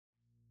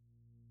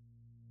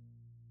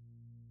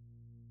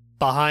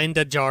Behind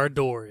Ajar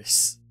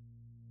doors.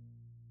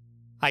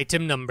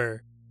 Item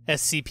number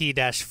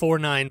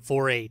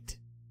SCP-4948.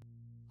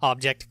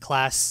 Object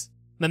Class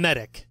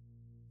Memetic.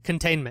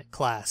 Containment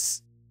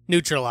Class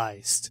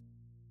Neutralized.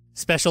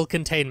 Special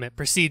Containment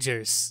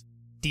Procedures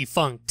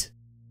Defunct.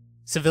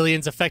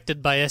 Civilians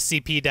affected by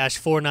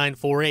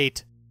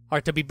SCP-4948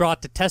 are to be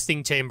brought to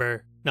Testing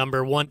Chamber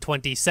number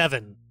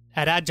 127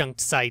 at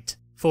Adjunct Site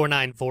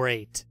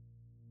 4948.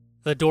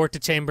 The door to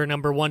Chamber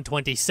number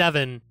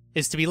 127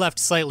 is to be left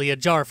slightly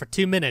ajar for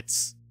 2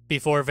 minutes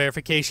before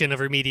verification of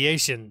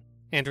remediation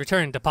and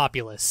return to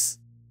populace.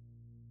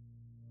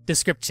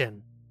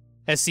 Description: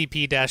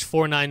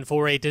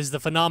 SCP-4948 is the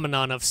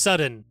phenomenon of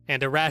sudden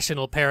and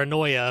irrational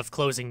paranoia of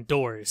closing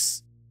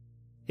doors.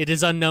 It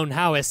is unknown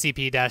how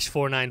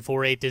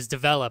SCP-4948 is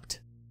developed.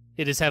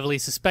 It is heavily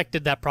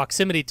suspected that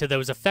proximity to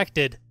those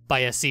affected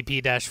by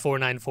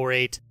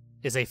SCP-4948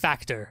 is a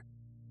factor.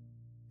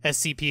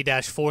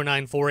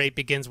 SCP-4948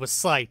 begins with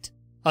slight,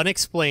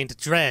 unexplained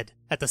dread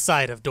at the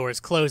sight of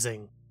doors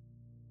closing.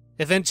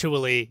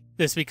 Eventually,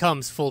 this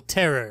becomes full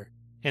terror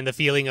and the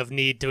feeling of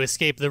need to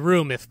escape the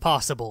room if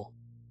possible.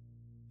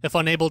 If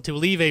unable to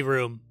leave a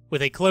room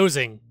with a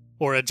closing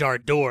or ajar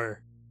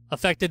door,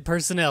 affected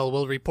personnel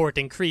will report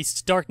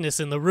increased darkness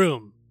in the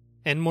room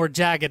and more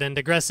jagged and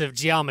aggressive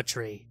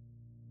geometry.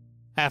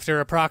 After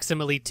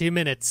approximately 2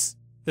 minutes,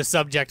 the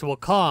subject will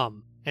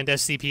calm and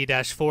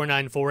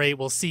SCP-4948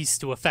 will cease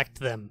to affect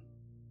them.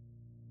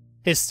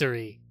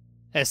 History: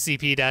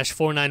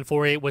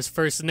 SCP-4948 was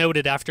first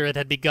noted after it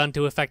had begun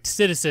to affect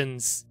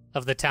citizens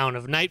of the town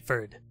of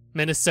Nightford,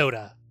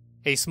 Minnesota,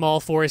 a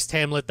small forest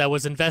hamlet that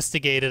was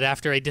investigated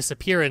after a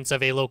disappearance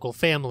of a local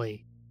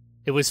family.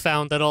 It was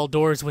found that all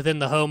doors within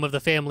the home of the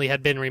family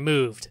had been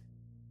removed.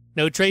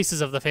 No traces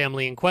of the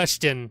family in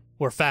question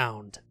were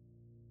found.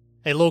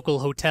 A local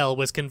hotel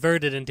was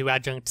converted into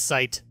Adjunct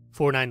Site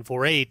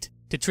 4948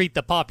 to treat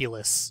the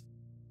populace,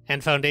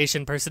 and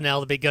Foundation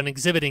personnel begun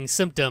exhibiting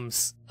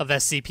symptoms of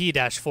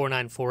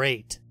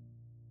SCP-4948.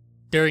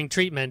 During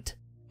treatment,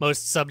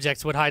 most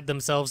subjects would hide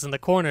themselves in the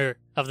corner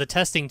of the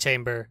testing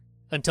chamber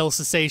until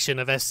cessation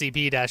of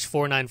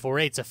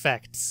SCP-4948's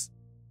effects.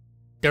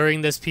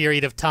 During this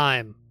period of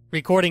time,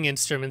 recording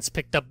instruments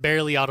picked up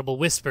barely audible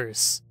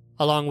whispers,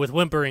 along with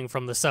whimpering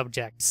from the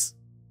subjects.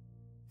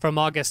 From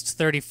August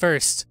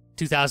 31st,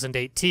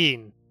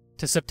 2018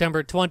 to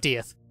September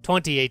 20th,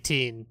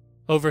 2018,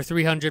 over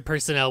 300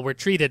 personnel were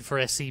treated for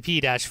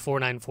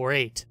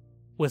SCP-4948,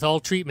 with all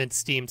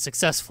treatments deemed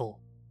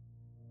successful.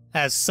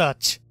 As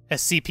such,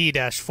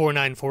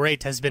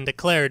 SCP-4948 has been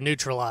declared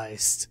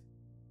neutralized.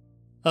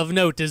 Of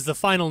note is the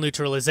final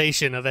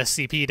neutralization of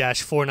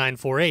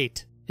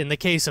SCP-4948 in the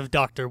case of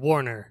Dr.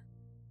 Warner.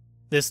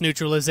 This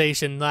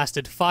neutralization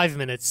lasted 5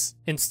 minutes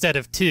instead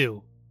of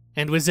 2,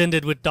 and was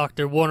ended with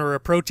Dr. Warner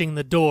approaching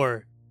the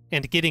door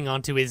and getting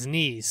onto his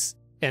knees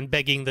and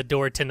begging the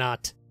door to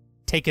not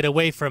take it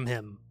away from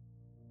him.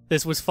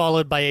 This was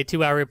followed by a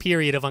 2-hour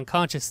period of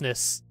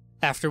unconsciousness,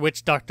 after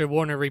which Dr.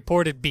 Warner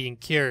reported being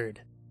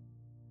cured.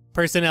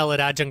 Personnel at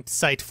Adjunct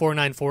Site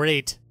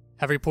 4948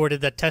 have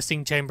reported that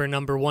Testing Chamber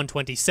number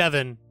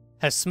 127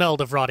 has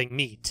smelled of rotting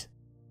meat.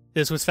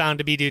 This was found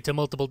to be due to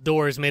multiple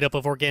doors made up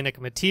of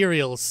organic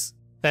materials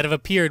that have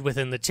appeared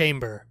within the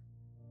chamber.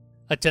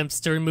 Attempts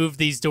to remove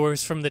these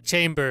doors from the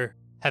chamber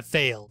have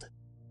failed.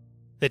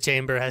 The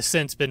chamber has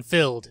since been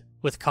filled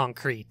with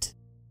concrete.